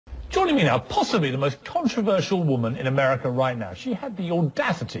Joining me now, possibly the most controversial woman in America right now. She had the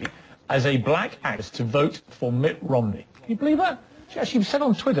audacity as a black actress to vote for Mitt Romney. Can you believe that? She actually said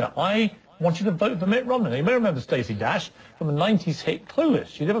on Twitter, I want you to vote for Mitt Romney. Now, you may remember Stacey from the 90s hit Clueless.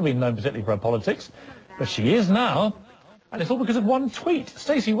 She's never been known particularly for her politics, but she is now. And it's all because of one tweet.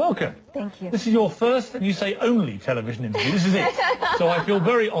 Stacey, welcome. Thank you. This is your first, and you say only, television interview. This is it. So I feel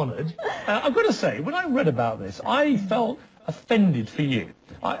very honoured. I've got to say, when I read about this, I felt offended for you.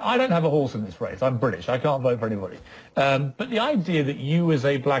 I don't have a horse in this race. I'm British. I can't vote for anybody. But the idea that you as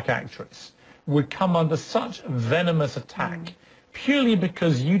a black actress would come under such venomous attack purely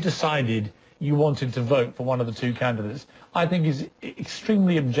because you decided you wanted to vote for one of the two candidates, I think is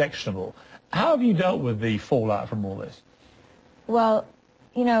extremely objectionable. How have you dealt with the fallout from all this? Well,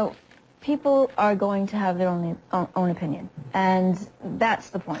 you know, people are going to have their own opinion, and that's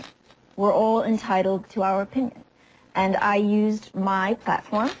the point. We're all entitled to our opinion. And I used my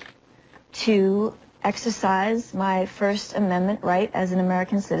platform to exercise my First Amendment right as an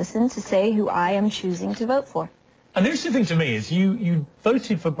American citizen to say who I am choosing to vote for. And the interesting thing to me is you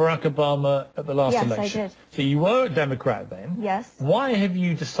voted for Barack Obama at the last election. Yes, I did. So you were a Democrat then. Yes. Why have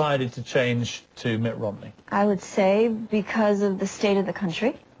you decided to change to Mitt Romney? I would say because of the state of the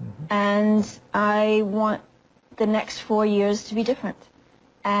country. And I want the next 4 years to be different.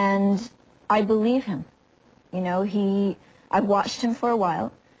 And I believe him. You know, I've watched him for a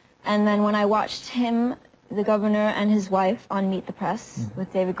while. And then when I watched him, the governor, and his wife on Meet the Press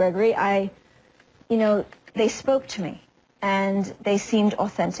with David Gregory, you know, they spoke to me, and they seemed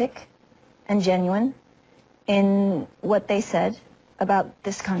authentic and genuine in what they said about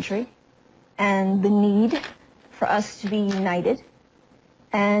this country and the need for us to be united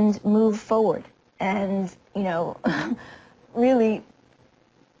and move forward and, you know, really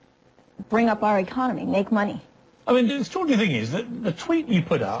bring up our economy, make money. I mean, the extraordinary thing is that the tweet you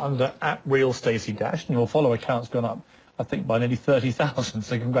put out under @RealStacey and your follower count's gone up, I think, by nearly 30,000,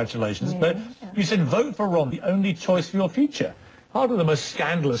 so congratulations. But you said vote for Ron, the only choice for your future. Hardly the most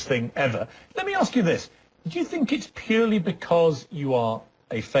scandalous thing ever. Let me ask you this. Do you think it's purely because you are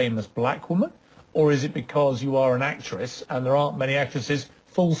a famous black woman, or is it because you are an actress and there aren't many actresses,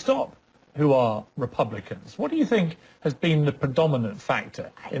 full stop, who are Republicans? What do you think has been the predominant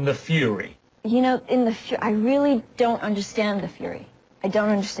factor in the fury? You know, I really don't understand the fury. I don't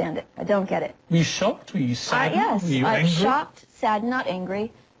understand it. I don't get it. Were you shocked? Were you saddened? Yes. Were you angry? Shocked, saddened, not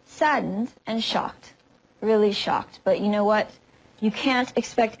angry. Saddened and shocked. Really shocked. But you know what? You can't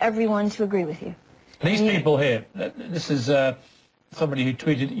expect everyone to agree with you. These people here, this is somebody who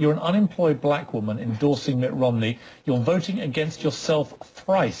tweeted, you're an unemployed black woman endorsing Mitt Romney. You're voting against yourself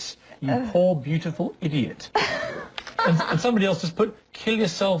thrice. You poor, beautiful idiot. And somebody else just put, kill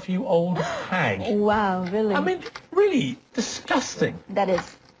yourself, you old hag. Wow, really? I mean, really disgusting.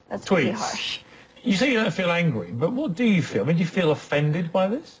 That's pretty harsh. You say you don't feel angry, but what do you feel? I mean, do you feel offended by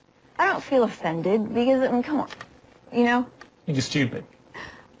this? I don't feel offended because, I mean, come on, you know? You're just stupid.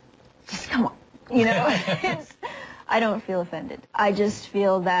 Just come on, you know? I don't feel offended. I just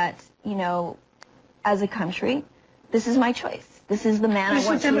feel that, you know, as a country, this is my choice. This is the man I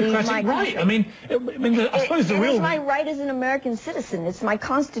want to lead my country. Right. I mean, I suppose the real... It's my right as an American citizen. It's my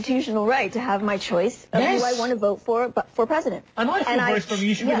constitutional right to have my choice of who I want to vote for president. And I feel very strongly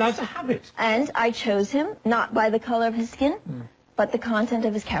you should be allowed to have it. And I chose him not by the color of his skin, but the content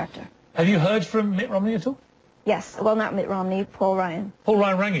of his character. Have you heard from Mitt Romney at all? Yes. Well, not Mitt Romney, Paul Ryan. Paul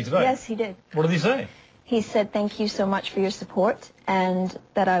Ryan rang you today? Yes, he did. What did he say? He said, thank you so much for your support, and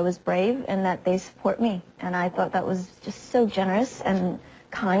that I was brave, and that they support me. And I thought that was just so generous and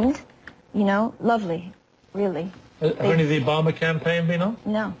kind, you know, lovely, really. Have any of the Obama campaign been on?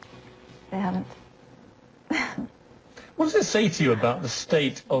 No, they haven't. What does it say to you about the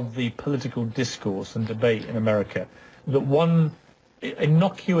state of the political discourse and debate in America that one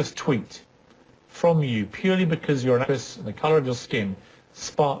innocuous tweet from you, purely because you're an actress and the colour of your skin,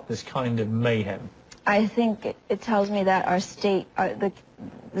 sparked this kind of mayhem? I think it tells me that our state,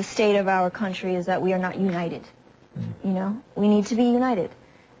 the state of our country is that we are not united. You know, we need to be united.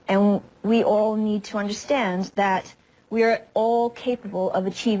 And we all need to understand that we are all capable of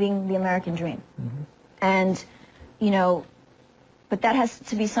achieving the American dream. And, you know, but that has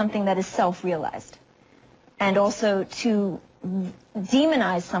to be something that is self-realized. And also to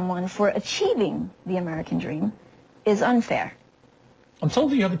demonize someone for achieving the American dream is unfair. I'm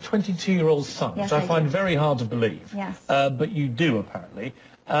told that you have a 22-year-old son, Yes, which I find very hard to believe. Yes. But you do, apparently,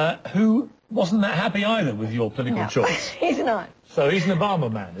 who wasn't that happy either with your political choice. He's not. So he's an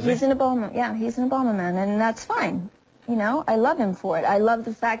Obama man, is he? He's an Obama, yeah, he's an Obama man, and that's fine. You know, I love him for it. I love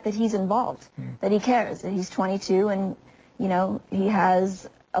the fact that he's involved, that he cares, that he's 22 and, you know, he has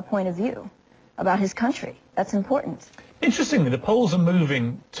a point of view about his country. That's important. Interestingly, the polls are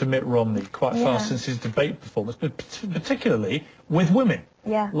moving to Mitt Romney quite fast since his debate performance, but particularly with women.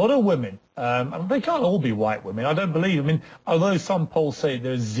 Yeah. A lot of women. And they can't all be white women. I don't believe. I mean, although some polls say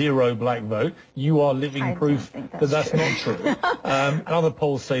there's 0 black vote, you are living proof that that's not true. And other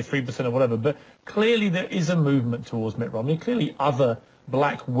polls say 3% or whatever. But clearly there is a movement towards Mitt Romney. Clearly other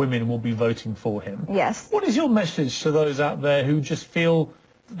black women will be voting for him. Yes. What is your message to those out there who just feel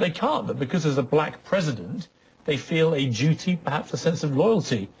they can't, that because there's a black president, they feel a duty, perhaps a sense of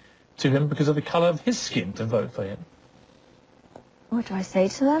loyalty to him because of the colour of his skin to vote for him? What do I say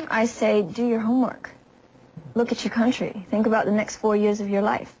to them? I say, do your homework. Look at your country. Think about the next 4 years of your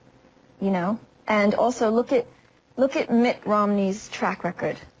life, you know? And also look at Mitt Romney's track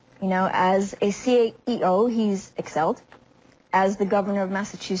record. You know, as a CEO, he's excelled. As the governor of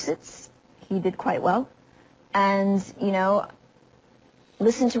Massachusetts, he did quite well. And, you know,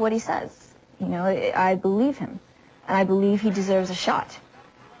 listen to what he says. You know, I believe him. And I believe he deserves a shot.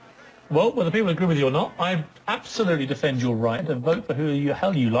 Well, whether people agree with you or not, I absolutely defend your right to vote for who the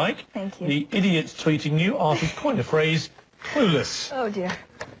hell you like. Thank you. The idiots tweeting you are, to coin a phrase, clueless. Oh, dear.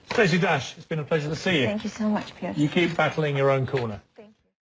 Stacey Dash, it's been a pleasure to see you. Thank you so much, Pierce. You keep battling your own corner.